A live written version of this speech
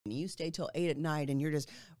you stay till 8 at night and you're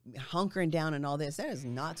just hunkering down and all this, that is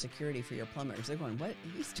not security for your plumbers. They're going, what?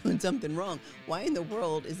 He's doing something wrong. Why in the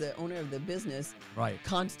world is the owner of the business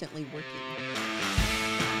constantly working?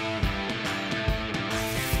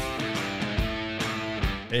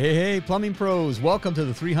 Hey, plumbing pros. Welcome to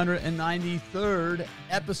the 393rd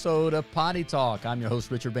episode of Potty Talk. I'm your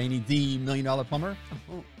host, Richard Bainey, the $1 Million Plumber,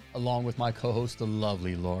 along with my co-host, the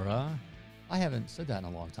lovely Laura. I haven't said that in a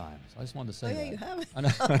long time, so I just wanted to say that. You haven't.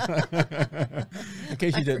 In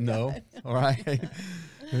case you didn't know, all right,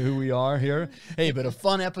 who we are here. Hey, but a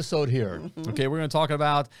fun episode here. Okay, we're going to talk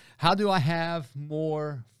about how do I have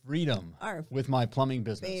more freedom with my plumbing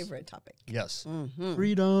business. Favorite topic. Yes.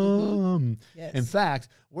 Freedom. Yes. In fact,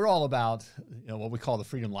 we're all about what we call the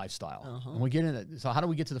freedom lifestyle. And we get in it. So how do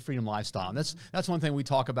we get to the freedom lifestyle? And that's one thing we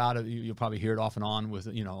talk about. You'll probably hear it off and on with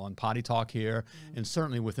on Potty Talk here, and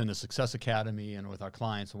certainly within the Success Academy and with our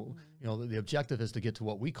clients. The objective is to get to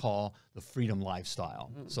what we call the freedom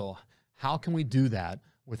lifestyle. So how can we do that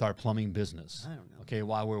with our plumbing business? I don't know. Okay,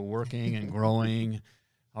 while we're working and growing.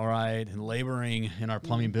 All right, and laboring in our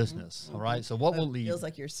plumbing business. All right, so what will lead? It feels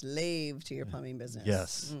like you're slave to your plumbing business.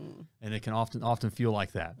 Yes, and it can often feel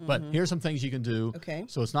like that. But here's some things you can do. Okay.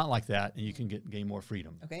 So it's not like that, and you can gain more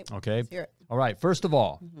freedom. Okay. Okay. Let's hear it. All right. First of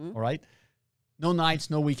all, all right, no nights,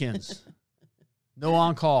 no weekends, no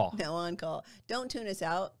on call. No on call. Don't tune us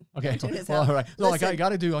out. Okay. Don't tune us Well, out. all right. No, Listen, I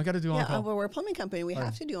got to do on call. well, we're a plumbing company. We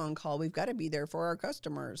have to do on call. We've got to be there for our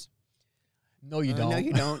customers. No, you don't. No,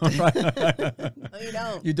 you don't. No, you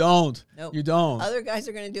don't. You don't. Nope. You don't. Other guys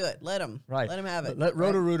are going to do it. Let them. Right. Let them have it. Let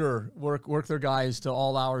Roto-Rooter work their guys to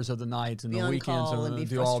all hours of the night and be the on weekends call and be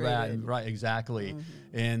do all that. frustrated. And, right, exactly.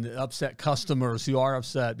 And upset customers who are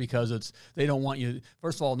upset because they don't want you.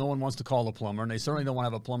 First of all, no one wants to call a plumber, and they certainly don't want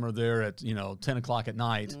to have a plumber there at 10 o'clock at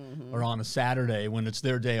night or on a Saturday when it's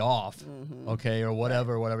their day off, okay, or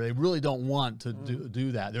whatever. They really don't want to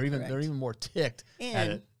do that. They're even more ticked at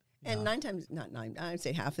it. And I'd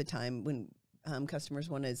say half the time when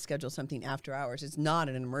customers want to schedule something after hours, it's not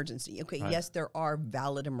an emergency. Okay, yes, there are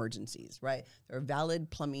valid emergencies, right? There are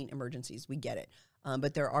valid plumbing emergencies. We get it.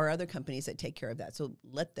 But there are other companies that take care of that. So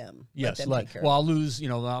let them. Yes, take care of I'll lose, I'm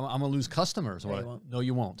going to lose customers. No,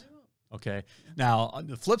 you won't. Okay. Now, on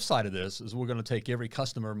the flip side of this is we're going to take every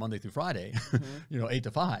customer Monday through Friday, 8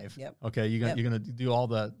 to 5. Yep. Okay. You're going to do all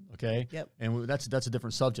that. Okay. Yep. And that's a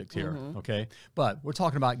different subject here. Okay. But we're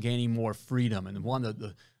talking about gaining more freedom, and one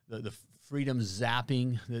the freedom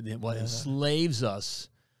zapping what enslaves us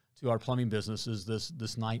to our plumbing business is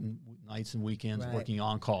this nights and weekends working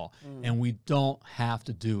on call, and we don't have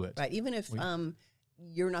to do it. Right. Even if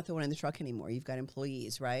you're not the one in the truck anymore, you've got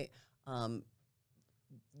employees, right?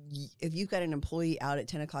 If you've got an employee out at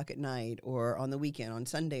 10 o'clock at night or on the weekend, on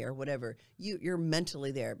Sunday or whatever, you're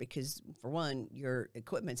mentally there because, for one, your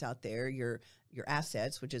equipment's out there, your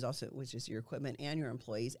assets, which is your equipment and your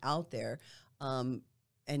employees out there,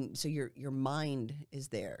 and so your mind is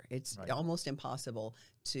there. It's almost impossible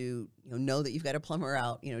to know that you've got a plumber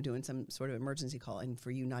out, doing some sort of emergency call, and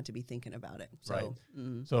for you not to be thinking about it. So,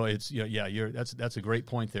 So it's that's a great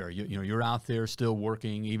point there. You're out there still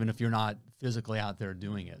working, even if you're not physically out there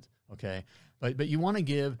doing it. Okay, but you want to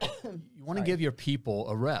give give your people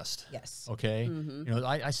a rest. Yes. Okay.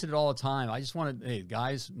 I said it all the time. I just want to, hey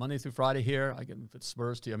guys, Monday through Friday here. If it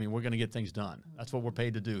spurs to you, we're going to get things done. That's what we're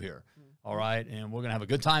paid to do here. All right, and we're gonna have a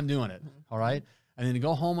good time doing it. All right, and then to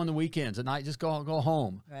go home on the weekends at night, just go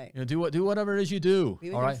home. Right. Do whatever it is you do.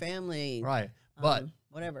 Be with your family. Right. But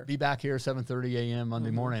whatever. Be back here 7:30 a.m.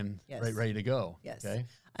 Monday morning, ready to go. Yes. Okay.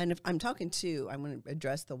 And if I'm talking to, I'm going to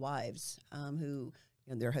address the wives who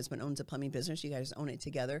their husband owns a plumbing business. You guys own it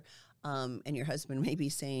together, and your husband may be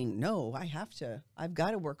saying, "No, I've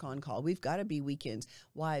got to work on call. We've got to be weekends."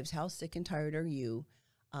 Wives, how sick and tired are you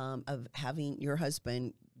of having your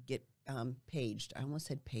husband get paged? I almost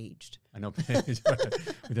said paged. I know paged.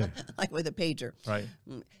 Like with a pager. Right.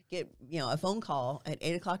 Get a phone call at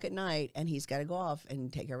 8 o'clock at night, and he's got to go off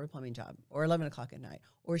and take care of a plumbing job, or 11 o'clock at night,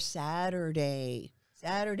 or Saturday.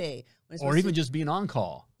 Or even just being on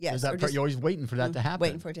call. Yes. You're always waiting for that to happen.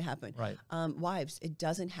 Waiting for it to happen. Right. Wives, it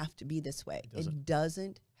doesn't have to be this way. It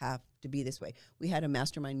doesn't have to be this way. We had a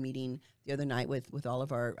mastermind meeting the other night with all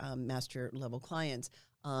of our master level clients.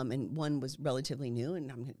 And one was relatively new,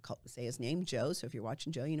 and I'm going to say his name, Joe. So if you're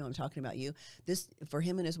watching Joe, I'm talking about you. This, for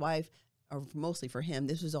him and his wife, or mostly for him,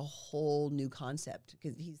 this was a whole new concept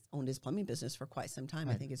because he's owned his plumbing business for quite some time.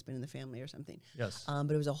 Right. I think it's been in the family or something. Yes.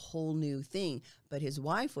 But it was a whole new thing. But his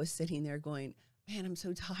wife was sitting there going, man, I'm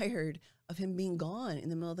so tired of him being gone in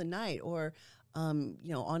the middle of the night or, on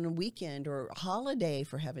a weekend or holiday,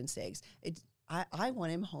 for heaven's sakes. I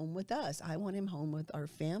want him home with us. I want him home with our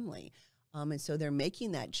family. And so they're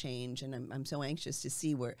making that change, and I'm so anxious to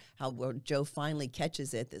see where Joe finally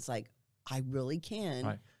catches it. That's like, I really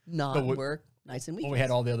can not work nights and weekends. Well, we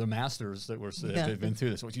had all the other masters that were that had been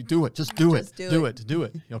through this. What you do it, just do it, do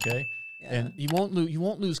it. Okay, and you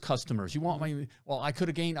won't lose customers. You won't. Well, I could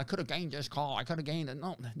have gained this call. I could have gained it.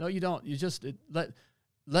 No, you don't. You just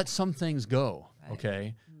let some things go. Right.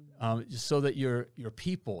 Okay. So that your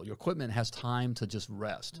people, your equipment has time to just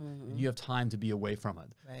rest. And you have time to be away from it.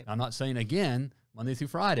 Right. I'm not saying, again, Monday through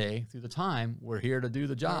Friday, through the time, we're here to do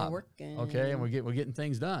the job. Okay, and we're getting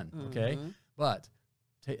things done. Okay, but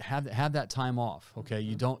have that time off. Okay,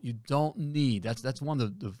 you don't need, that's one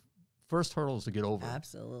of the first hurdles to get over.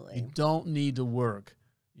 Absolutely. You don't need to work,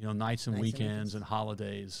 nights and weekends and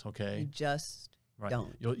holidays. Okay, you just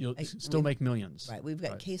don't. You'll still make millions. Right. We've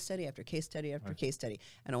got case study after case study after case study.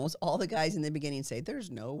 And almost all the guys in the beginning say,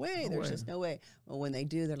 there's no way. There's just no way. Well, when they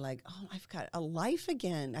do, they're like, oh, I've got a life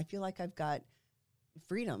again. I feel like I've got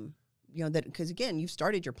freedom. Because again, you've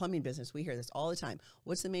started your plumbing business. We hear this all the time.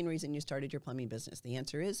 What's the main reason you started your plumbing business? The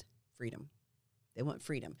answer is freedom. They want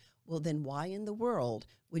freedom. Well, then why in the world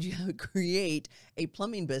would you create a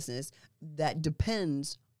plumbing business that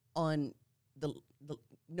depends on the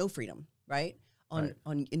no freedom, right?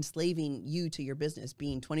 On enslaving you to your business,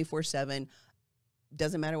 being 24/7,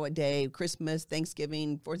 doesn't matter what day, Christmas,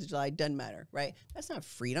 Thanksgiving, 4th of July, doesn't matter, right? That's not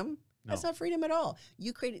freedom. No. That's not freedom at all.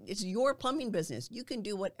 It's your plumbing business. You can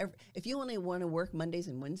do whatever. If you only want to work Mondays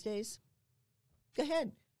and Wednesdays, go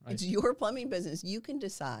ahead. Right. It's your plumbing business. You can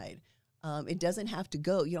decide. It doesn't have to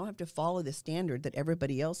go. You don't have to follow the standard that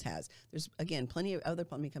everybody else has. There's, again, plenty of other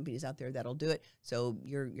plumbing companies out there that'll do it. So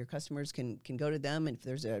your customers can go to them, and if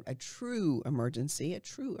there's a true emergency.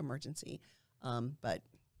 But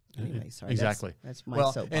anyway, sorry. Exactly. That's my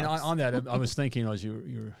soapbox. And on that, I was thinking as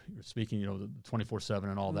you're speaking, the 24/7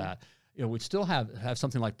 and all that. We'd still have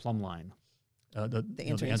something like Plumline. The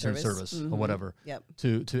answering service or whatever,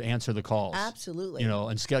 to answer the calls. Absolutely.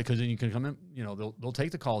 And schedule, because then you can come in, they'll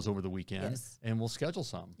take the calls over the weekend, and we'll schedule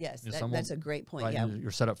some. Yes, that's a great point. Right, yeah, you're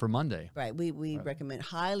set up for Monday. Right. We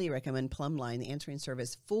highly recommend Plumline, the answering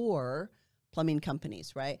service for plumbing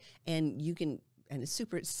companies. Right, and you can, and it's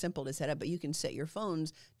super simple to set up, but you can set your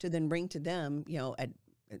phones to then ring to them.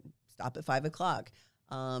 Stop at 5 o'clock.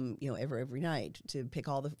 Every night to pick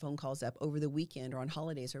all the phone calls up over the weekend or on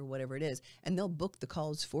holidays or whatever it is. And they'll book the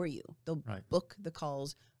calls for you. They'll book the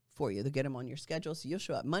calls for you. They'll get them on your schedule. So you'll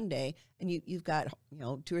show up Monday and you've got,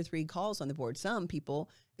 2 or 3 calls on the board. Some people,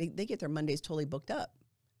 they get their Mondays totally booked up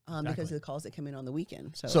because of the calls that come in on the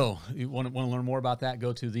weekend. So you want to learn more about that,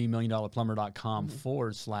 go to themilliondollarplumber.com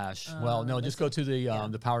 / just go to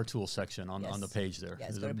the Power Tools section on the page there.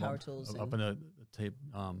 Yes, go to Power Tools. Up in the tape.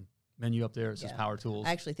 Menu up there, it says Power Tools.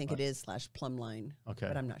 I actually think it is /Plumline. Okay.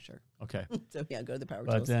 But I'm not sure. Okay. So go to the Power Tools.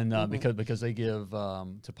 But then because they give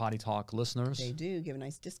to Potty Talk listeners. They do give a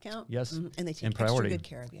nice discount. Yes. And they take extra good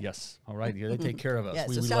care of you. Yes. All right. They take care of us. Yeah,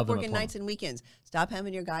 so stop working nights and weekends. Stop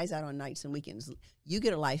having your guys out on nights and weekends. You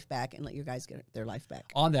get a life back and let your guys get their life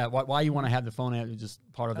back. On that, why you want to have the phone, just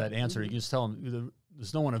part of that answer, you just tell them,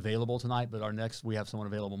 there's no one available tonight, but we have someone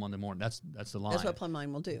available Monday morning. That's the line. That's what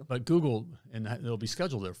Plumline will do. But Google, and it'll be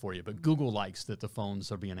scheduled there for you, but Google likes that the phones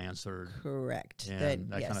are being answered. Correct. And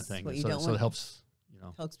that kind of thing. So it helps,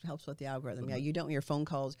 helps with the algorithm. Yeah, you don't want your phone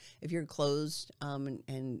calls, if you're closed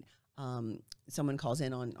and someone calls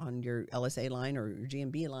in on your LSA line or your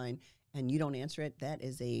GMB line, and you don't answer it, that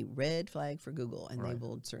is a red flag for Google, and they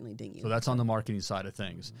will certainly ding you. So that's on the marketing side of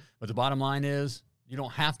things. But the bottom line is, you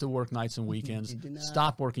don't have to work nights and weekends.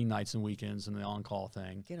 Stop working nights and weekends and the on-call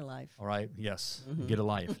thing. Get a life. All right. Yes. Get a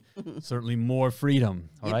life. Certainly more freedom.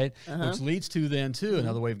 All right. Which leads to then, too,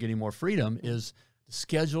 another way of getting more freedom is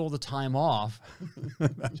schedule the time off.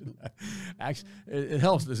 Actually, it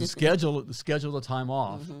helps to schedule the time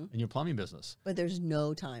off in your plumbing business. But there's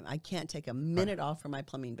no time. I can't take a minute off from my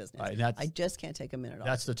plumbing business. I just can't take a minute off.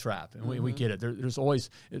 That's the trap, and we get it.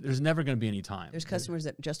 There's never going to be any time. There's customers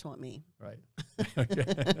that just want me. Right.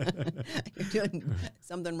 You're doing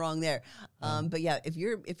something wrong there. But yeah, if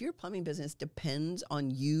your plumbing business depends on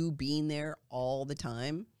you being there all the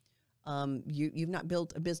time, you've not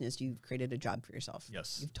built a business. You've created a job for yourself.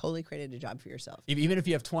 Yes. You've totally created a job for yourself. Even if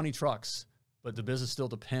you have 20 trucks, but the business still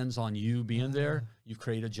depends on you being there, you've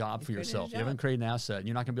created a job for yourself. You haven't created an asset. And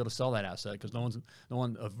you're not going to be able to sell that asset because no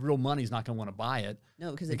one of real money is not going to want to buy it.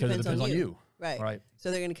 No, because it depends on you. Right. Right.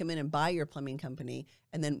 So they're going to come in and buy your plumbing company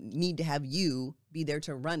and then need to have you be there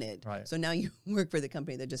to run it. Right. So now you work for the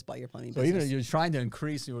company that just bought your plumbing business. So even you're trying to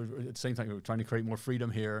increase, at the same time, you're trying to create more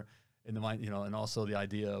freedom here. in the mind, and also the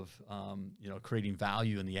idea of, creating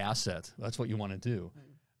value in the asset. That's what you want to do.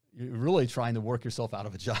 You're really trying to work yourself out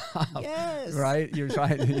of a job, yes. right? You're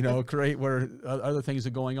trying to, create where other things are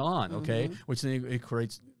going on, okay? Which then it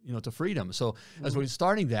creates, to freedom. So as we're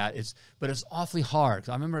starting that, but it's awfully hard.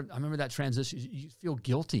 I remember that transition. You feel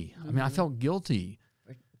guilty. I mean, I felt guilty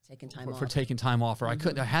for taking time off, or I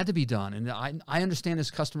had to be done. And I understand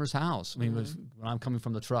this customer's house. I mean, when I'm coming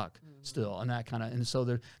from the truck still, and that kind of, and so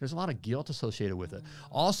there's a lot of guilt associated with it.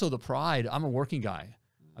 Also the pride. I'm a working guy.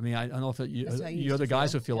 I mean, I don't know if you other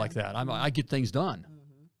guys would feel like that. I get things done.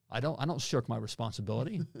 I don't shirk my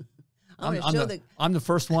responsibility. I'm the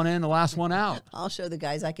first one in, the last one out. I'll show the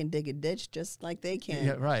guys I can dig a ditch just like they can.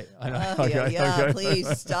 Yeah, right.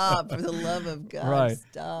 Please stop, for the love of God. Right.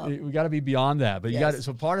 Stop. We got to be beyond that. But you got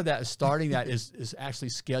so part of that is starting that is actually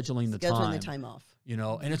scheduling the time. Scheduling the time off.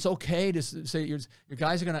 And it's okay to say your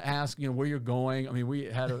guys are going to ask, where you're going. I mean, we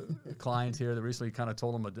had a client here that recently kind of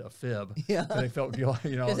told them a fib. Yeah. They felt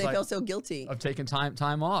guilty, because they felt so guilty of taking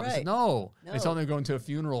time off. Right. I said, no. They told them they're going to a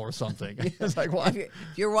funeral or something. It's like, what? If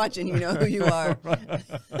you're watching, you know who you are.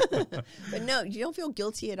 But no, you don't feel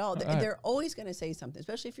guilty at all. They're always going to say something,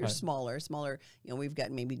 especially if you're smaller. We've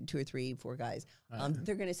got maybe 2 or 3, 4 guys.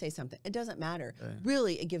 They're going to say something. It doesn't matter.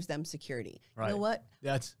 Really, it gives them security. Right. You know what?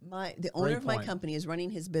 The owner of my company is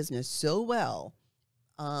running his business so well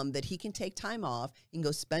that he can take time off. He can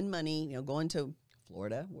go spend money, going to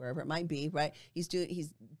Florida, wherever it might be, right? He's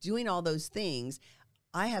doing all those things.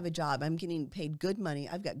 I have a job. I'm getting paid good money.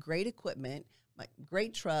 I've got great equipment, my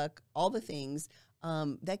great truck, all the things.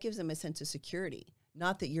 That gives them a sense of security.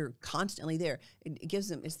 Not that you're constantly there. It gives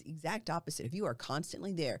them, it's the exact opposite. If you are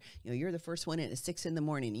constantly there, you're the first one in at 6 in the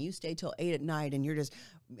morning and you stay till 8 at night and you're just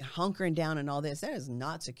hunkering down and all this, that is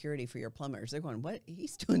not security for your plumbers. They're going, what?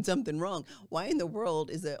 He's doing something wrong. Why in the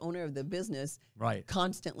world is the owner of the business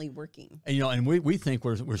constantly working? And, and we think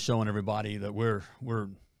we're showing everybody that we're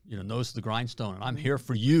nose to the grindstone, and I'm here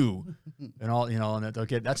for you, and all, and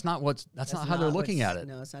that's not how they're looking at it.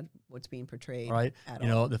 No, it's not what's being portrayed. Right. At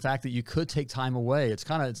all. The fact that you could take time away, it's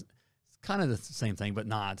kind of the same thing, but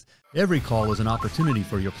not. Every call is an opportunity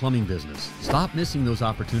for your plumbing business. Stop missing those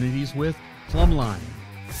opportunities with Plumline.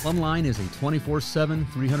 Plumline is a 24/7,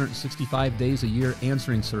 365 days a year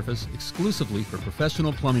answering service exclusively for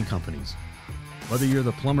professional plumbing companies. Whether you're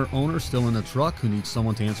the plumber owner still in a truck who needs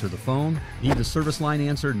someone to answer the phone, need the service line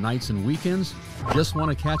answered nights and weekends, or just want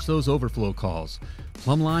to catch those overflow calls,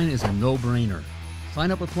 Plumline is a no-brainer.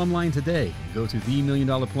 Sign up with Plumline today. Go to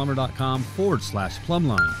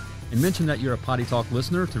themilliondollarplumber.com/Plumline and mention that you're a Potty Talk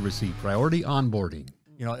listener to receive priority onboarding.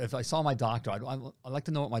 If I saw my doctor, I'd like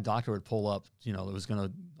to know what my doctor would pull up, that was going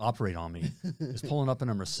to operate on me. Is pulling up in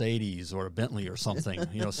a Mercedes or a Bentley or something,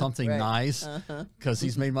 something nice, because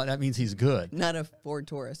he's made money. That means he's good. Not a Ford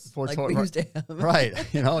Taurus. We used to have. Right.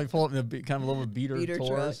 He pull up in a kind of a little beater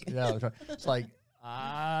Taurus. Truck. Yeah. It's like,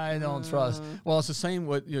 I don't trust. Well, it's the same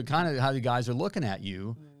with kind of how the guys are looking at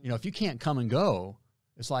you. If you can't come and go,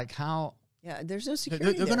 it's like how. Yeah, there's no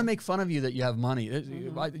security. They're going to make fun of you that you have money.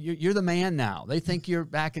 You're the man now. They think you're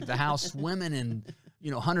back at the house swimming in,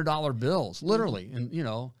 $100 bills, literally, and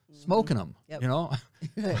smoking them. Yep. On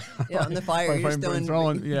the fire, you're just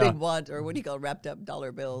throwing big wad, or what do you call wrapped up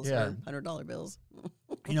dollar bills or $100 bills.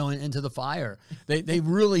 Into the fire. They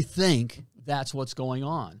really think that's what's going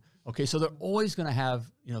on. Okay, so they're always going to have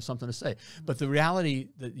something to say, but the reality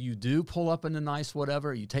that you do pull up in the nice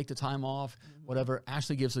whatever, you take the time off, whatever,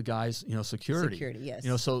 actually gives the guys security. Security, yes.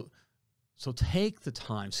 So take the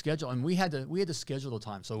time, schedule, and we had to schedule the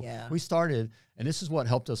time. So we started, and this is what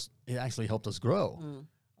helped us. It actually helped us grow.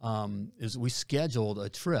 Is we scheduled a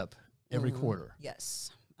trip every quarter.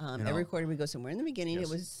 Yes. Every quarter we go somewhere. In the beginning, it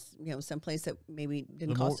was someplace that maybe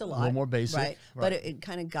didn't cost a lot, a little more basic, right? But it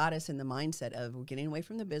kind of got us in the mindset of we're getting away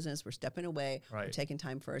from the business, we're stepping away, we're taking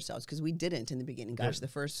time for ourselves, because we didn't in the beginning. Gosh, the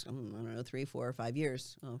first 3, 4, or 5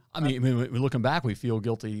 years. I mean, looking back, we feel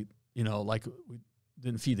guilty. Like we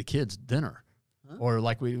didn't feed the kids dinner, or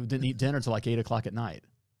like we didn't eat dinner till like 8 o'clock at night.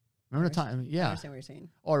 Remember the time? Yeah. I understand what you're saying.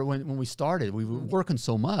 Or when we started, we were working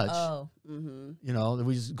so much.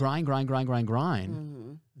 We just grind,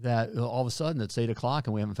 that all of a sudden it's 8 o'clock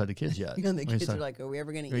and we haven't fed the kids yet. The kids are like, are we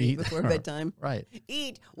ever going to eat before bedtime? Right.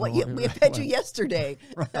 Eat. What? We fed you yesterday.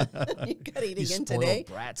 You got to eat again today.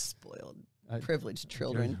 Brats. Spoiled. Privileged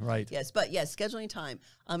children. Right. Yes, but yes, scheduling time.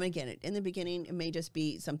 Again, in the beginning, it may just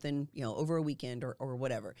be something, over a weekend or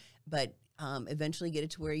whatever. But eventually get it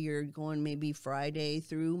to where you're going maybe Friday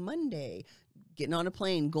through Monday, getting on a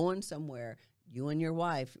plane, going somewhere, you and your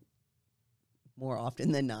wife, more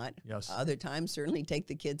often than not. Yes. Other times, certainly take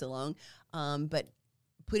the kids along. But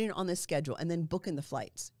putting it on the schedule, and then booking the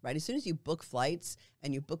flights, right? As soon as you book flights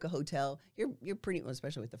and you book a hotel, you're pretty, well,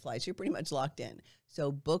 especially with the flights, you're pretty much locked in.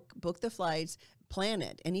 So book the flights, plan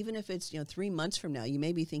it. And even if it's, 3 months from now, you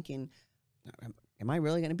may be thinking, am I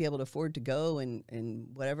really going to be able to afford to go and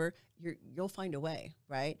whatever? You'll find a way,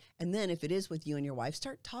 right? And then if it is with you and your wife,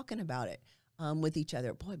 start talking about it with each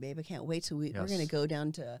other. Boy, babe, I can't wait. So we're going to go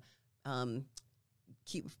down to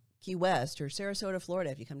Key West or Sarasota,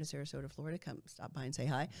 Florida. If you come to Sarasota, Florida, come stop by and say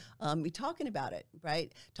hi. Be talking about it,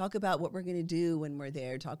 right? Talk about what we're going to do when we're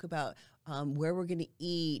there. Talk about where we're going to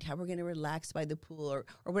eat, how we're going to relax by the pool,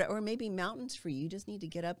 or maybe mountains for you. You just need to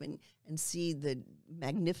get up and see the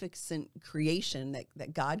magnificent creation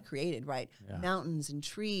that God created, right? Yeah. Mountains and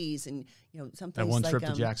trees and something. That one trip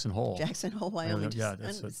to Jackson Hole, Wyoming,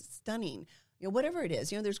 stunning. Whatever it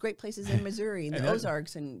is, there's great places in Missouri and the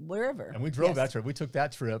Ozarks and wherever. And we drove that trip. We took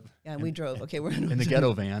that trip. Yeah, we drove. Okay, we're in the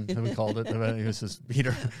ghetto van, we called it. It was just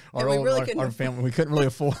Peter, our family. We couldn't really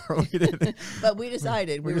afford. But we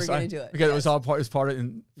decided we were going to do it because it was all part. It's part of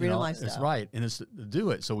freedom lifestyle. It's right, and it's to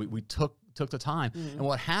do it. So we took the time. Mm-hmm. And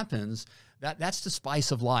what happens? That's the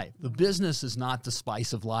spice of life. The business is not the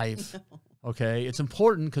spice of life. No. Okay, it's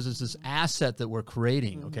important because it's this asset that we're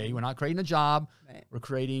creating. Mm-hmm. Okay, we're not creating a job. Right. We're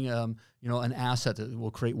creating, an asset that will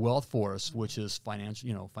create wealth for us, which is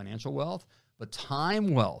financial wealth, but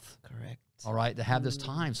time wealth. Correct. All right, to have this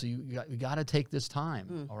time. So you got to take this time.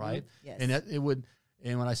 Mm-hmm. All right. Yes. And it would.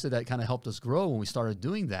 And when I said that, kind of helped us grow when we started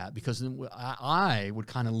doing that, because then I would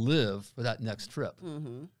kind of live for that next trip.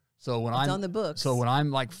 Mm-hmm. So when it's on the books. So when I'm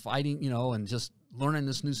like fighting, and just learning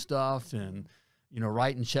this new stuff and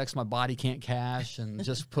writing checks my body can't cash and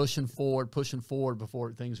just pushing forward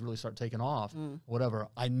before things really start taking off, whatever.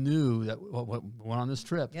 I knew that what went on this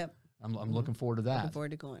trip. Yep. I'm looking forward to that. Looking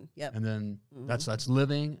forward to going. Yep. And then that's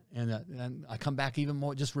living, and I come back even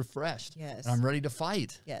more just refreshed. Yes. And I'm ready to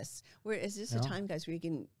fight. Yes. Is this a time, guys, where you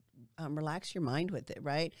can relax your mind with it,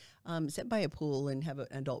 right? Sit by a pool and have an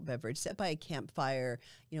adult beverage. Sit by a campfire,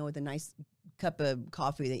 with a nice cup of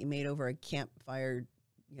coffee that you made over a campfire,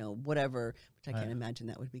 whatever, which I can't imagine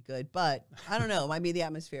that would be good. But I don't know. It might be the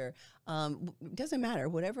atmosphere. It doesn't matter.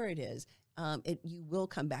 Whatever it is, you will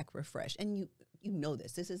come back refreshed. And you know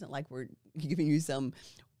this. This isn't like we're giving you some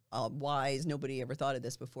wise, nobody ever thought of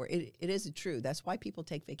this before. It is true. That's why people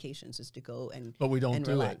take vacations, is to go and but we don't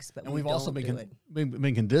do relax. It. But and we've also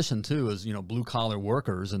been conditioned too, as blue collar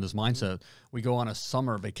workers in this mindset. We go on a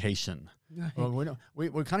summer vacation. Right. Well,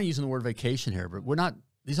 we're kind of using the word vacation here, but we're not.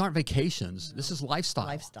 These aren't vacations. No. This is lifestyle.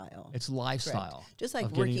 It's lifestyle. Correct. Just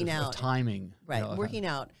like working out, of timing. Right. Working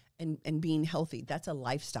out and being healthy. That's a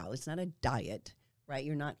lifestyle. It's not a diet. Right,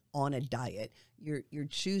 you're not on a diet. You're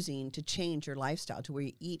choosing to change your lifestyle to where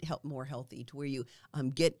you eat more healthy, to where you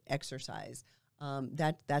get exercise.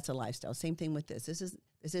 That's a lifestyle. Same thing with this. This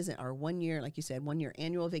isn't our 1 year, like you said, 1 year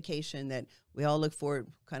annual vacation that we all look forward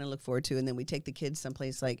to, and then we take the kids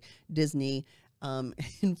someplace like Disney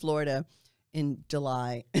in Florida in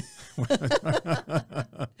July.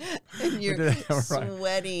 And you're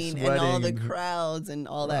sweating and all the crowds and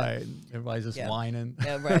all that. Right. Everybody's just whining.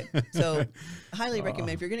 Yeah, right. So highly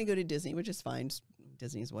recommend if you're going to go to Disney, which is fine.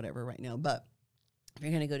 Disney's whatever right now. But if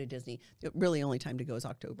you're going to go to Disney, the really only time to go is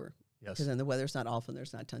October. Yes. Because then the weather's not awful and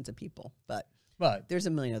there's not tons of people. But there's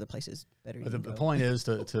a million other places better. But the point is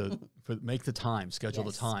to make the time, schedule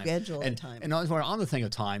the time. Schedule the time. And on the thing of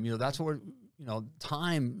time, that's what we're,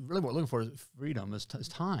 time, really what we're looking for is freedom, is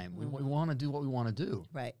time. We want to do what we want to do.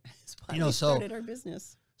 Right. That's why we started our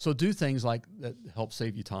business. So do things like that help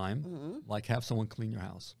save you time, like have someone clean your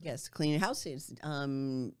house. Yes, clean your house,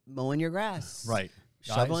 mowing your grass. Right.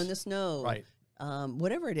 Shoveling the snow. Right.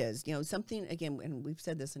 Whatever it is, something, again, and we've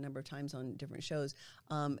said this a number of times on different shows,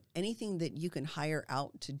 anything that you can hire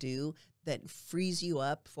out to do that frees you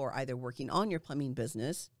up for either working on your plumbing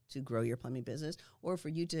business to grow your plumbing business, or for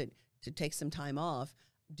you to take some time off,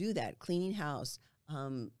 do that. Cleaning house,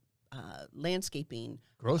 landscaping.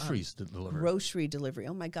 Groceries delivered. Grocery delivery.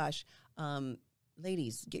 Oh, my gosh.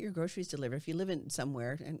 Ladies, get your groceries delivered. If you live in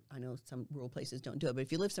somewhere, and I know some rural places don't do it, but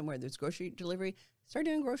if you live somewhere there's grocery delivery, start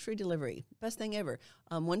doing grocery delivery. Best thing ever.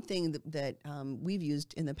 One thing that we've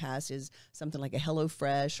used in the past is something like a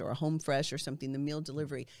HelloFresh or a Home Fresh or something, the meal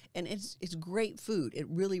delivery. And it's great food. It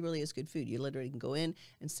really, really is good food. You literally can go in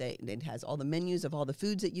and say, it has all the menus of all the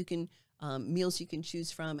foods that you can, meals you can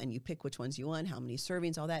choose from, and you pick which ones you want, how many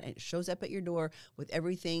servings, all that, and it shows up at your door with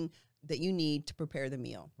everything that you need to prepare the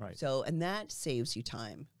meal. Right. So, and that saves you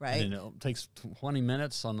time, right? And it takes 20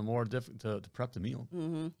 minutes on the more different to prep the meal.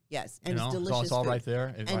 Mm-hmm. Yes. And it's delicious. So it's all food. right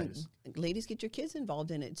there. And ladies, get your kids involved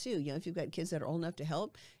in it too. If you've got kids that are old enough to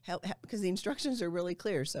help, because the instructions are really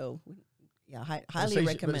clear. So Yeah, highly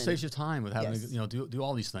recommend. But it saves you time with having to, do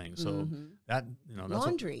all these things. So that, that's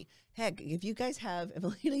laundry. Heck, if you guys have, if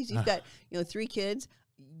ladies, you've got 3 kids,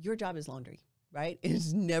 your job is laundry. Right?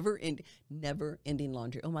 It's never ending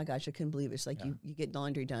laundry. Oh my gosh, I couldn't believe it. It's like you get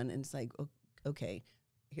laundry done and it's like, okay,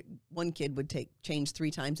 one kid would change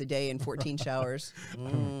 3 times a day and 14 showers.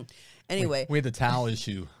 Anyway. We had the towel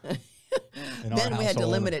issue. Then we had to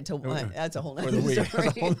limit it to one. That's a whole other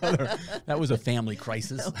story. That was a family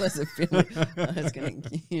crisis. That was a family.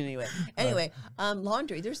 Anyway,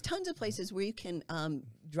 laundry. There's tons of places where you can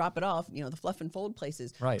drop it off. The fluff and fold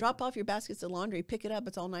places. Right. Drop off your baskets of laundry, pick it up.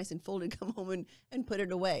 It's all nice and folded. Come home and put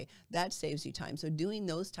it away. That saves you time. So doing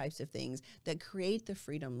those types of things that create the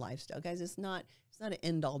freedom lifestyle, guys. It's not an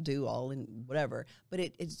end all do all and whatever, but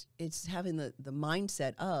it's having the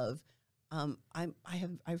mindset of I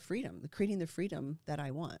have freedom, creating the freedom that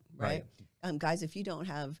I want, right? Guys, if you don't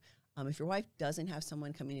have, if your wife doesn't have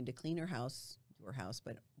someone coming in to clean your house,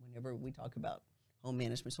 but whenever we talk about home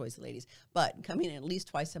management, it's always the ladies, but coming in at least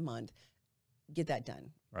twice a month, get that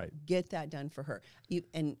done. Right. Get that done for her.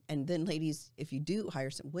 And then ladies, if you do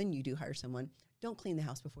when you do hire someone, don't clean the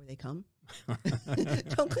house before they come.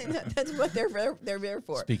 Don't clean that. That's what they're there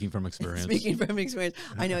for. Speaking from experience.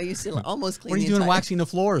 I know I used to almost clean. What are you doing waxing the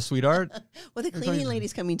floor, sweetheart? Well, the cleaning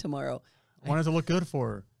lady's coming tomorrow. I wanted to look good for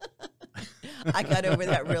her. I got over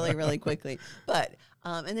that really, really quickly. But,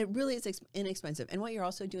 and it really is inexpensive. And what you're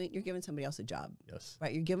also doing, you're giving somebody else a job. Yes.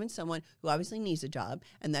 Right? You're giving someone who obviously needs a job,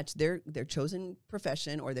 and that's their chosen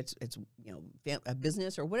profession, or it's a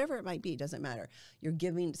business or whatever it might be. It doesn't matter. You're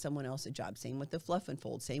giving someone else a job. Same with the fluff and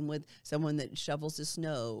fold. Same with someone that shovels the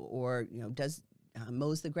snow or, does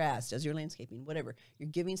mows the grass, does your landscaping, whatever. You're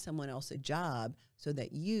giving someone else a job so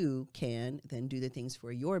that you can then do the things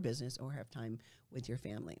for your business or have time with your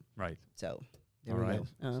family. Right. So there we go.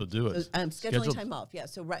 So do it. So, scheduling time off. Yeah.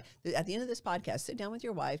 So at the end of this podcast, sit down with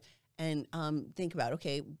your wife and think about,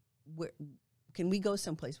 okay, where can we go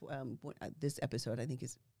someplace? This episode, I think,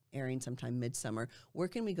 is airing sometime midsummer. Where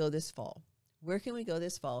can we go this fall? Where can we go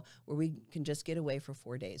this fall where we can just get away for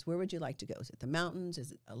 4 days? Where would you like to go? Is it the mountains?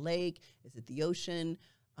 Is it a lake? Is it the ocean?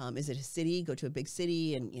 Is it a city? Go to a big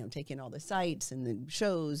city and take in all the sights and the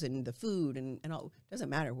shows and the food and all. Doesn't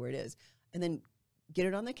matter where it is. And then get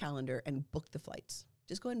it on the calendar and book the flights.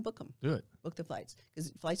 Just go ahead and book them. Do it. Book the flights,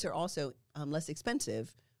 because flights are also less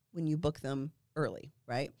expensive when you book them early,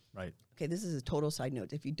 right? Right. Okay, this is a total side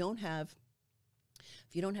note. If you don't have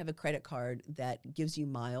a credit card that gives you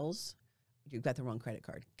miles, you've got the wrong credit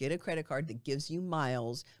card. Get a credit card that gives you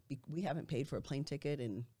miles. We haven't paid for a plane ticket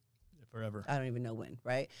in forever. I don't even know when,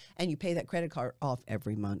 right? And you pay that credit card off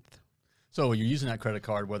every month. So you're using that credit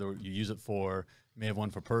card, whether you use it for, you may have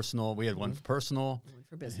one for personal. We had one for personal, one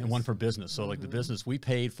for business, and one for business. So like the business, we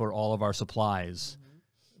paid for all of our supplies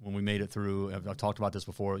when we made it through. I've talked about this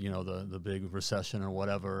before, the big recession or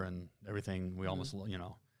whatever, and everything. We almost,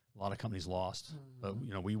 a lot of companies lost, but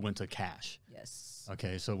we went to cash. Yes.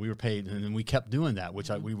 Okay, so we were paid, and then we kept doing that, which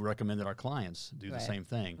we recommended our clients do the same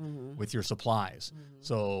thing with your supplies.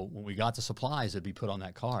 So when we got the supplies, it'd be put on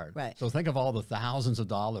that card. Right. So think of all the thousands of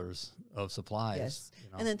dollars of supplies. Yes.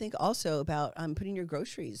 And then think also about putting your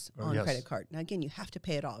groceries on credit card. Now, again, you have to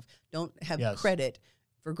pay it off. Don't have credit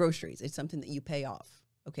for groceries. It's something that you pay off.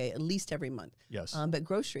 Okay, at least every month. Yes. But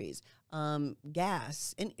groceries,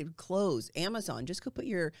 gas, and clothes, Amazon. Just go put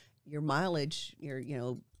your mileage,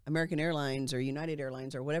 your American Airlines or United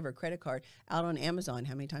Airlines or whatever credit card out on Amazon.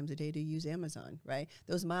 How many times a day do you use Amazon? Right.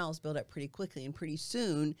 Those miles build up pretty quickly, and pretty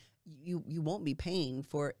soon you won't be paying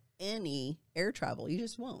for any air travel. You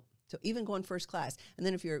just won't. So even going first class, and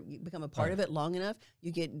then if you become a part of it long enough,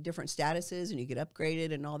 you get different statuses and you get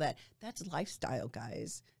upgraded and all that. That's lifestyle,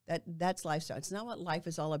 guys. That's lifestyle. It's not what life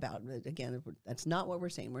is all about. Again, that's not what we're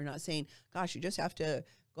saying. We're not saying, gosh, you just have to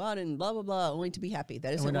go out and blah, blah, blah, only to be happy.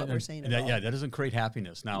 That isn't what we're saying at all. Yeah, that doesn't create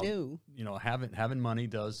happiness. Now, no. Having money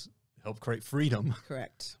does help create freedom.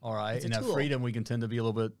 Correct. All right. It's and that freedom, we can tend to be a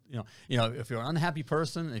little bit, if you're an unhappy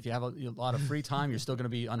person, if you have a lot of free time, you're still going to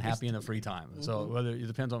be unhappy in the free time. So whether it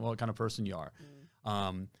depends on what kind of person you are.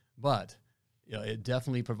 But it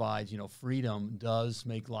definitely provides, freedom does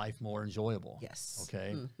make life more enjoyable. Yes.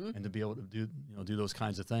 Okay. And to be able to do those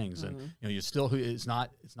kinds of things. And, you're still, it's not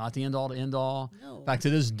the end all to end all. No. In fact, to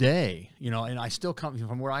this day, and I still come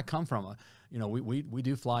from where I come from, we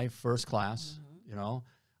do fly first class,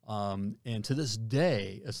 and to this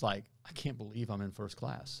day, it's like, I can't believe I'm in first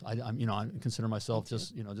class. I consider myself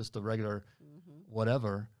just the regular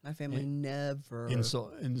whatever. My family never. And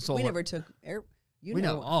so we never took air. We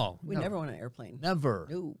never went on an airplane. Never.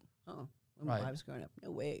 No. Oh. When I was growing up,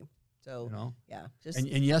 no way. So, yeah. And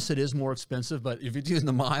yes, it is more expensive, but if you're doing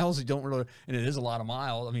the miles, you don't really, and it is a lot of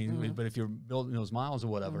miles. I mean, but if you're building those miles or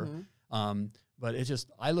whatever, but it's just,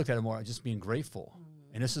 I look at it more just being grateful.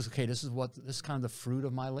 And this is okay. This is kind of the fruit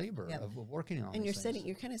of my labor of working on. And you're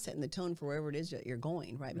kind of setting the tone for wherever it is that you're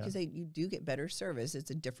going, right? Because you do get better service.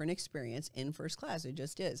 It's a different experience in first class. It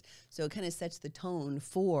just is. So it kind of sets the tone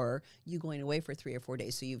for you going away for 3 or 4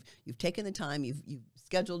 days. So you've taken the time. You've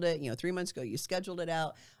scheduled it. 3 months ago, you scheduled it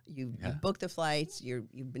out. You've booked the flights.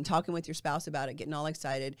 You've been talking with your spouse about it, getting all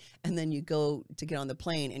excited, and then you go to get on the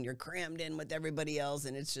plane, and you're crammed in with everybody else,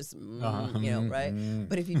 and it's just right.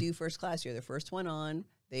 But if you do first class, you're the first one on.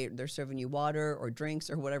 They're serving you water or drinks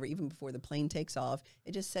or whatever even before the plane takes off.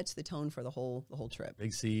 It just sets the tone for the whole trip.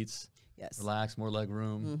 Big seats. Yes. Relax, more leg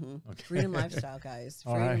room. Okay. Freedom lifestyle, guys.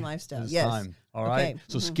 All Freedom right. lifestyle. It's yes. Time. All right.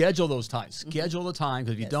 So schedule those times. Schedule the time,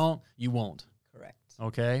 because if you don't, you won't. Correct.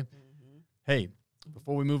 Okay. Hey,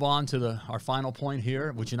 before we move on to our final point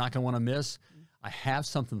here, which you're not going to want to miss, I have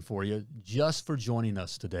something for you just for joining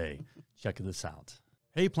us today. Check this out.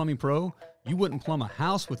 Hey, Plumbing Pro, you wouldn't plumb a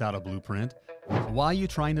house without a blueprint. So why are you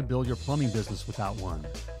trying to build your plumbing business without one?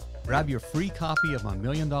 Grab your free copy of my $1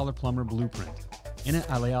 Million Plumber Blueprint. In it,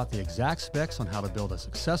 I lay out the exact specs on how to build a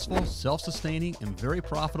successful, self-sustaining, and very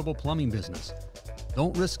profitable plumbing business.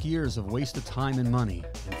 Don't risk years of wasted time and money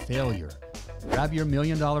and failure. Grab your $1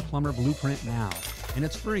 Million Plumber Blueprint now, and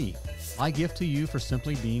it's free. My gift to you for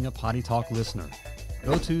simply being a Potty Talk listener.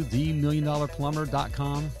 Go to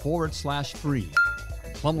themilliondollarplumber.com/free.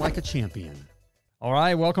 Plumb like a champion. All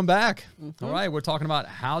right, welcome back. All right, we're talking about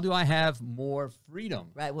how do I have more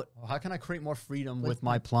freedom? Right. How can I create more freedom with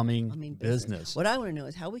my plumbing business? What I want to know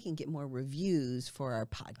is how we can get more reviews for our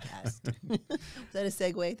podcast. Was that a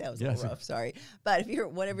segue? That was a little rough, sorry. But if you're,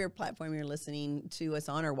 whatever platform you're listening to us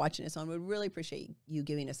on or watching us on, we'd really appreciate you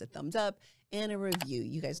giving us a thumbs up and a review.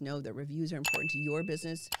 You guys know that reviews are important to your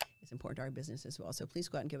business. It's important to our business as well. So please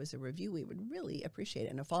go out and give us a review. We would really appreciate it.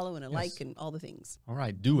 And a follow and a like and all the things. All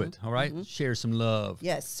right, do it. All right, share some love.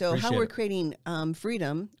 Yes. So Appreciate how we're creating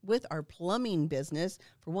freedom with our plumbing business.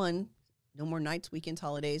 For one, no more nights, weekends,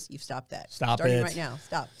 holidays. You've stopped that. Starting right now.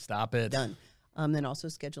 Stop it. Done. Then also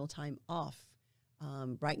schedule time off.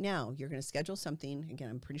 Right now, you're going to schedule something. Again,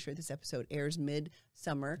 I'm pretty sure this episode airs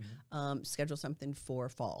mid-summer. Schedule something for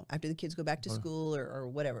fall. After the kids go back to school or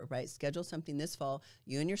whatever, right? Schedule something this fall.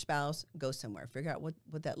 You and your spouse go somewhere. Figure out what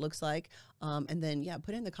that looks like. And then,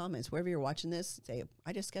 put in the comments. Wherever you're watching this, say,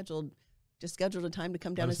 I just scheduled a time to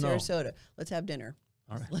come down to Sarasota. Let's have dinner.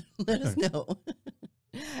 All right. Let us know.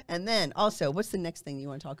 And then also, what's the next thing you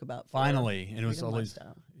want to talk about? Finally, and it was always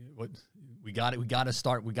what we got to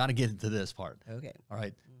start. We got to get into this part. Okay. All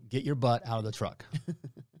right. Get your butt out of the truck.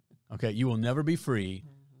 Okay. You will never be free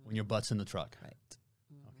when your butt's in the truck. Right.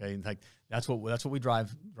 Okay. In fact, that's what we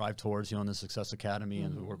drive towards, in the Success Academy,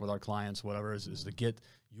 and we work with our clients, whatever, is to get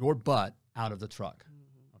your butt out of the truck.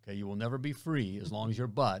 Okay. You will never be free as long as your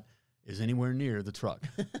butt is anywhere near the truck.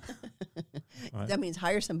 Right. That means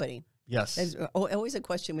hire somebody. Yes. There's always a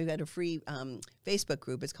question. We've got a free Facebook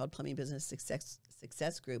group. It's called Plumbing Business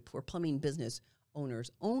Success Group for plumbing business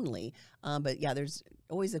owners only. But there's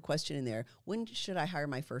always a question in there. When should I hire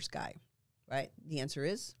my first guy? Right. The answer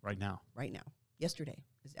is right now. Right now. Yesterday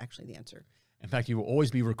is actually the answer. In fact, you will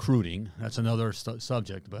always be recruiting. That's another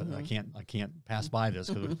subject, but I can't pass by this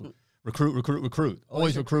because recruit.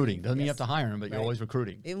 Always recruiting. Doesn't mean you have to hire them, but you're always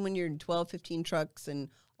recruiting. Even when you're in 12, 15 trucks and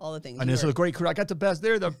all the things. And this is a great crew. I got the best.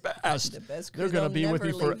 They're the best. The best crew. They're going to be with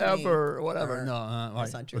you forever or whatever. No,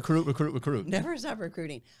 that's not true. Recruit. Never stop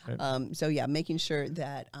recruiting. Okay. So making sure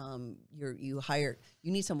that you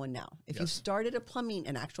need someone now. If you started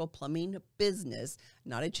an actual plumbing business,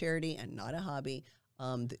 not a charity and not a hobby,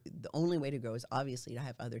 the only way to grow is obviously to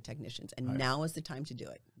have other technicians. And now is the time to do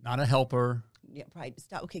it. Not a helper. Yeah, right.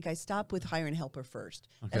 Stop. Okay, guys, stop with hiring a helper first.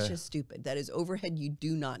 Okay. That's just stupid. That is overhead you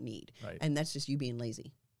do not need. Right. And that's just you being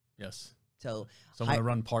lazy. Yes. So someone to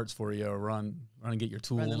run parts for you or run and get your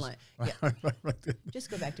tools. Run the line. Yeah.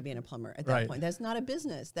 Just go back to being a plumber at that point. That's not a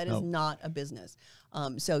business. That is not a business.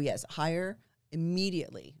 So yes, hire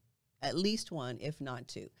immediately, at least one, if not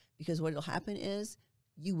two, because what will happen is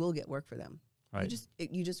you will get work for them. Right.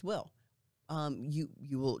 You just will.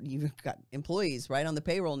 You've got employees right on the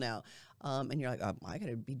payroll now. And you're like, I got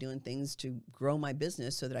to be doing things to grow my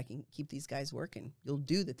business so that I can keep these guys working. You'll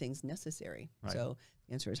do the things necessary. Right. So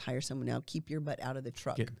the answer is hire someone now. Keep your butt out of the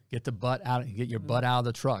truck. Get the butt out. Get your butt out of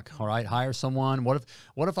the truck. All right. Hire someone. What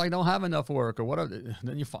if I don't have enough work, or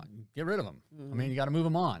then you get rid of them. I mean, you got to move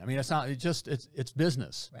them on. I mean, it's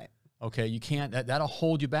business. Right. Okay. You can't. That'll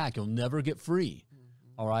hold you back. You'll never get free.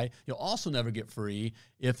 All right. You'll also never get free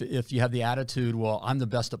if you have the attitude, well, I'm the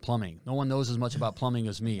best at plumbing. No one knows as much about plumbing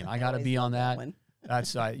as me, and I got to be on that.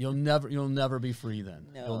 That's you'll never be free then.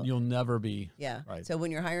 No. You'll never be. Yeah. Right. So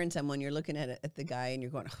when you're hiring someone, you're looking at the guy and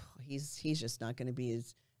you're going, oh, he's just not going to be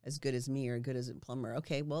as good as me or good as a plumber.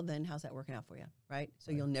 Okay, well then how's that working out for you, right?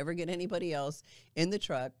 So you'll never get anybody else in the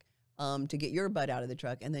truck to get your butt out of the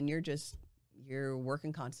truck, and then you're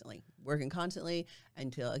working constantly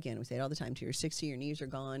until, again, we say it all the time, till you're 60, your knees are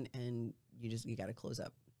gone, and you got to close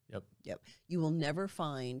up. Yep. You will never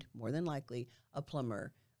find, more than likely, a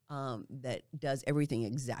plumber that does everything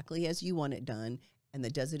exactly as you want it done, and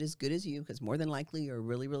that does it as good as you, because more than likely you're a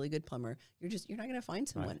really, really good plumber. You're not going to find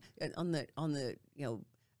someone on the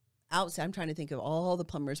outside. I'm trying to think of all the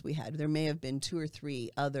plumbers we had. There may have been 2 or 3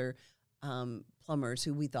 other plumbers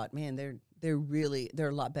who we thought, man, they're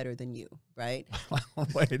a lot better than you, right?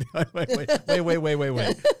 Wait. I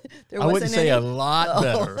wouldn't say a lot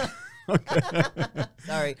better. Okay.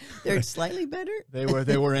 Sorry, they're slightly better. They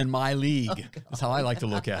were in my league. That's how I like to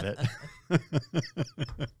look at it.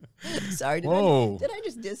 Sorry, did I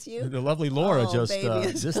just diss you? The lovely Laura just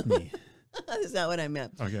dissed me. That's not what I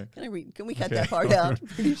meant. Okay. Can we cut that part out?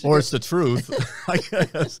 Sure. Or it's the truth, I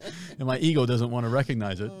guess. And my ego doesn't want to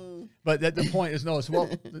recognize it. But the point is,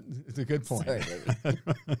 it's a good point. Sorry,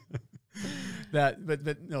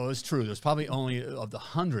 but no, it's true. There's probably only of the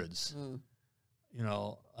hundreds,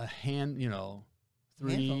 a hand,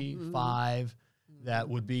 3, 5 that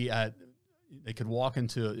would be they could walk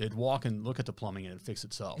and look at the plumbing and it fix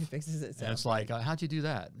itself. It fixes itself. And it's like, how'd you do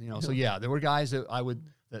that? So yeah, there were guys that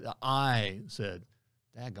I said,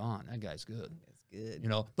 daggone, that guy's good. That's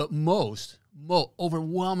good. But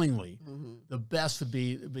overwhelmingly, the best would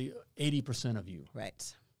be 80% of you.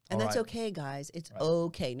 Right. And that's okay, guys. It's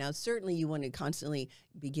okay. Now, certainly you want to constantly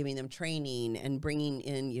be giving them training and bringing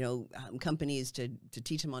in, companies to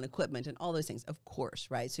teach them on equipment and all those things, of course,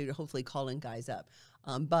 right? So you're hopefully calling guys up.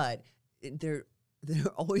 But they're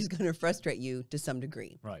always going to frustrate you to some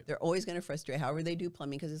degree. Right. They're always going to frustrate however they do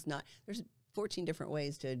plumbing, because there's 14 different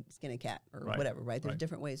ways to skin a cat or whatever, right? There's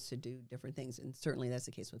different ways to do different things, and certainly that's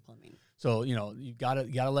the case with plumbing. So, you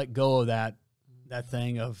gotta let go of that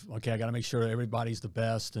thing of, okay, I got to make sure everybody's the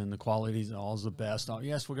best and the qualities and all's the best.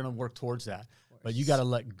 Yes, we're going to work towards that, but you got to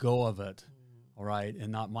let go of it, all right,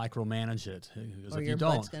 and not micromanage it. Because if your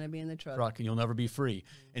butt's going to be in the truck, and you'll never be free.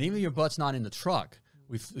 And even if your butt's not in the truck,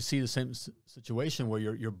 we see the same situation where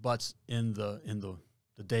your butt's in the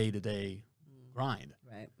day-to-day grind.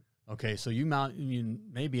 Right. Okay, so you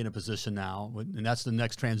may be in a position now, and that's the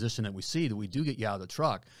next transition that we see, that we do get you out of the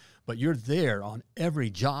truck, but you're there on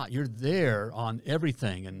every job. You're there on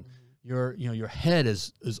everything, and your head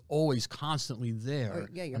is always constantly there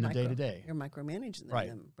on the day-to-day. You're micromanaging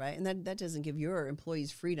them, right? And that doesn't give your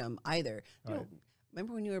employees freedom either.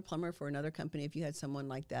 Remember when you were a plumber for another company, if you had someone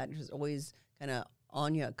like that who's always kind of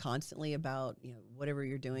on you constantly about whatever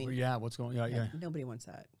you're doing. What's going on? Yeah. Nobody wants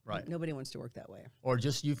that. Right. Nobody wants to work that way. Or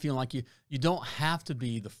just you feel like you don't have to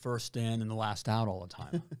be the first in and the last out all the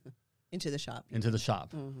time. Into the shop.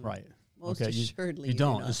 Right. Most assuredly you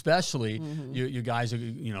don't. Especially you guys are,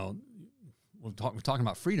 we're talking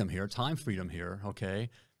about freedom here, time freedom here, okay?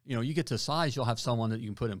 You get to size, you'll have someone that you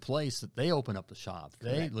can put in place that they open up the shop.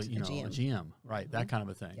 Correct. A GM, right? That kind of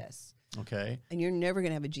a thing. Yes. Okay. And you're never going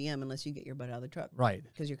to have a GM unless you get your butt out of the truck. Right.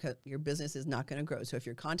 Because your business is not going to grow. So if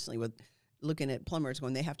you're constantly looking at plumbers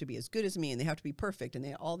going, they have to be as good as me and they have to be perfect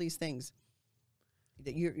and all these things,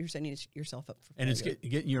 that you're setting yourself up for failure. And it's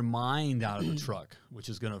getting your mind out of the truck, which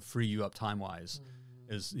is going to free you up time-wise.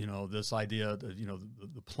 Is this idea that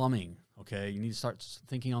the plumbing, okay, you need to start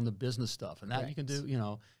thinking on the business stuff, and that you can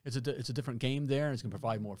do. It's a different game there, and it's going to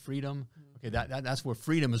provide more freedom. Okay, that's where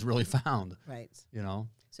freedom is really found. Right.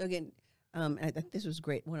 So again, and I think this was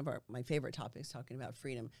great. One of my favorite topics, talking about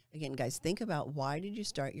freedom. Again, guys, think about, why did you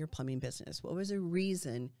start your plumbing business? What was the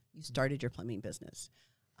reason you started your plumbing business?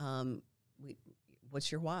 What's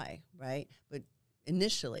your why, right? But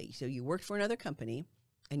initially, so you worked for another company,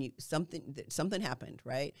 and something happened,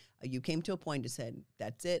 right? You came to a point and said,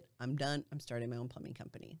 that's it, I'm done, I'm starting my own plumbing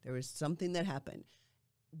company. There was something that happened.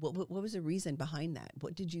 What was the reason behind that?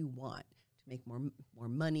 What did you want? To make more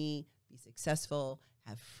money, be successful,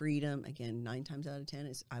 have freedom? Again, 9 times out of 10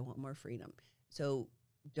 is, I want more freedom. So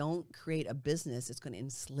don't create a business that's going to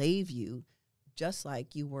enslave you, just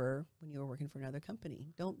like you were when you were working for another company.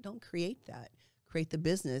 Don't create that. Create the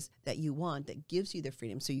business that you want, that gives you the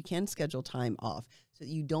freedom, so you can schedule time off, so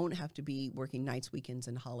that you don't have to be working nights, weekends,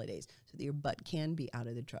 and holidays, so that your butt can be out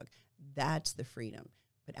of the truck. That's the freedom.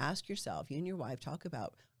 But ask yourself, you and your wife talk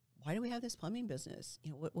about, why do we have this plumbing business?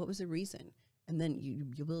 What was the reason? and then you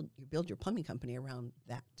build your plumbing company around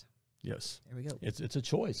that. Yes. There we go. It's a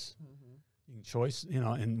choice. Choice, you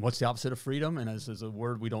know, and what's the opposite of freedom? And as a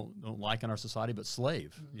word we don't like in our society, but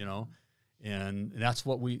slave, you know, and that's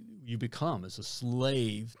what you become as a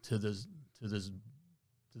slave to this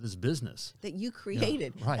business that you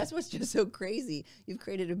created. Yeah, right. That's what's just so crazy. You've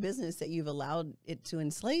created a business that you've allowed it to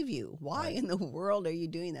enslave you. Why in the world are you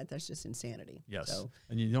doing that? That's just insanity. Yes. So,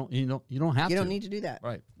 and you don't have to. You don't need to do that.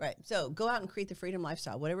 Right. Right. So go out and create the freedom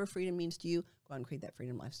lifestyle. Whatever freedom means to you, go out and create that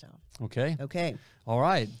freedom lifestyle. Okay. Okay. All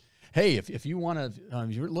right. Hey, if you want to,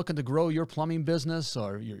 you're looking to grow your plumbing business,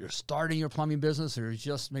 or you're starting your plumbing business, or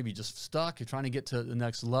you're maybe just stuck, you're trying to get to the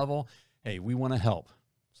next level, hey, we want to help.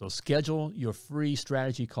 So schedule your free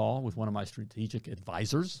strategy call with one of my strategic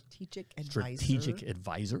advisors. Strategic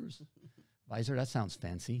advisors. Advisor, that sounds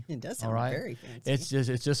fancy. It does sound very fancy.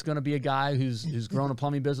 It's just going to be a guy who's grown a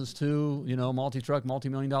plumbing business too, you know, multi-truck,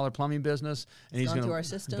 multi-million-dollar plumbing business, and he's gone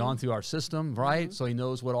through our system, right? So he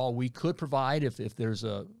knows what all we could provide if there's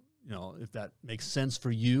a, you know, if that makes sense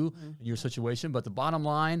for you in your situation. But the bottom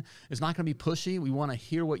line is not going to be pushy. We want to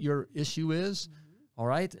hear what your issue is, all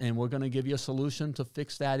right? And we're going to give you a solution to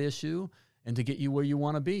fix that issue and to get you where you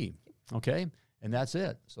want to be, okay? And that's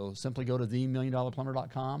it. So simply go to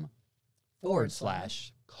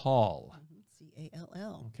themilliondollarplumber.com/call.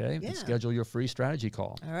 CALL. Okay, and schedule your free strategy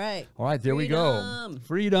call. All right. All right, there we go.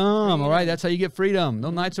 Freedom. All right, that's how you get freedom. No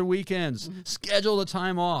nights or weekends. Schedule the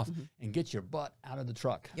time off and get your butt out of the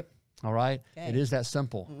truck. Yep. All right? Okay. It is that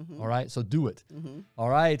simple. All right, so do it. All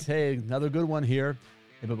right, hey, another good one here.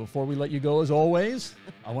 Hey, but before we let you go, as always,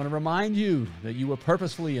 I want to remind you that you were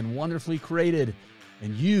purposefully and wonderfully created,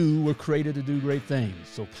 and you were created to do great things.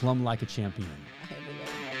 So plumb like a champion.